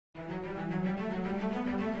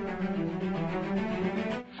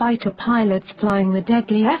fighter pilots flying the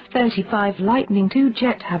deadly F-35 Lightning II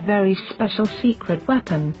jet have very special secret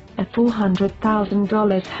weapon, a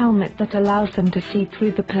 $400,000 helmet that allows them to see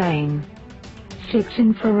through the plane. 6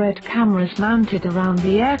 infrared cameras mounted around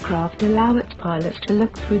the aircraft allow its pilots to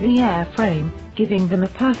look through the airframe, giving them a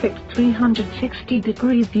perfect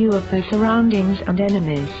 360-degree view of their surroundings and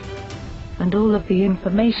enemies. And all of the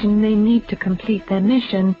information they need to complete their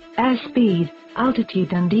mission, airspeed,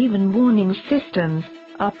 altitude and even warning systems,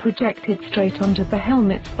 are projected straight onto the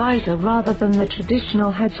helmet's visor rather than the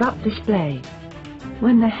traditional heads-up display.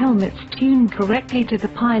 When the helmet's tuned correctly to the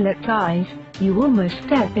pilot's eyes, you almost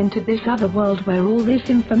step into this other world where all this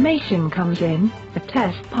information comes in, a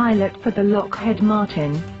test pilot for the Lockhead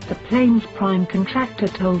Martin, the plane's prime contractor,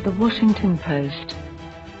 told the Washington Post.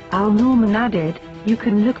 Al Norman added, "You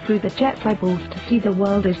can look through the jet's eyeballs to see the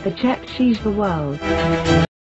world as the jet sees the world."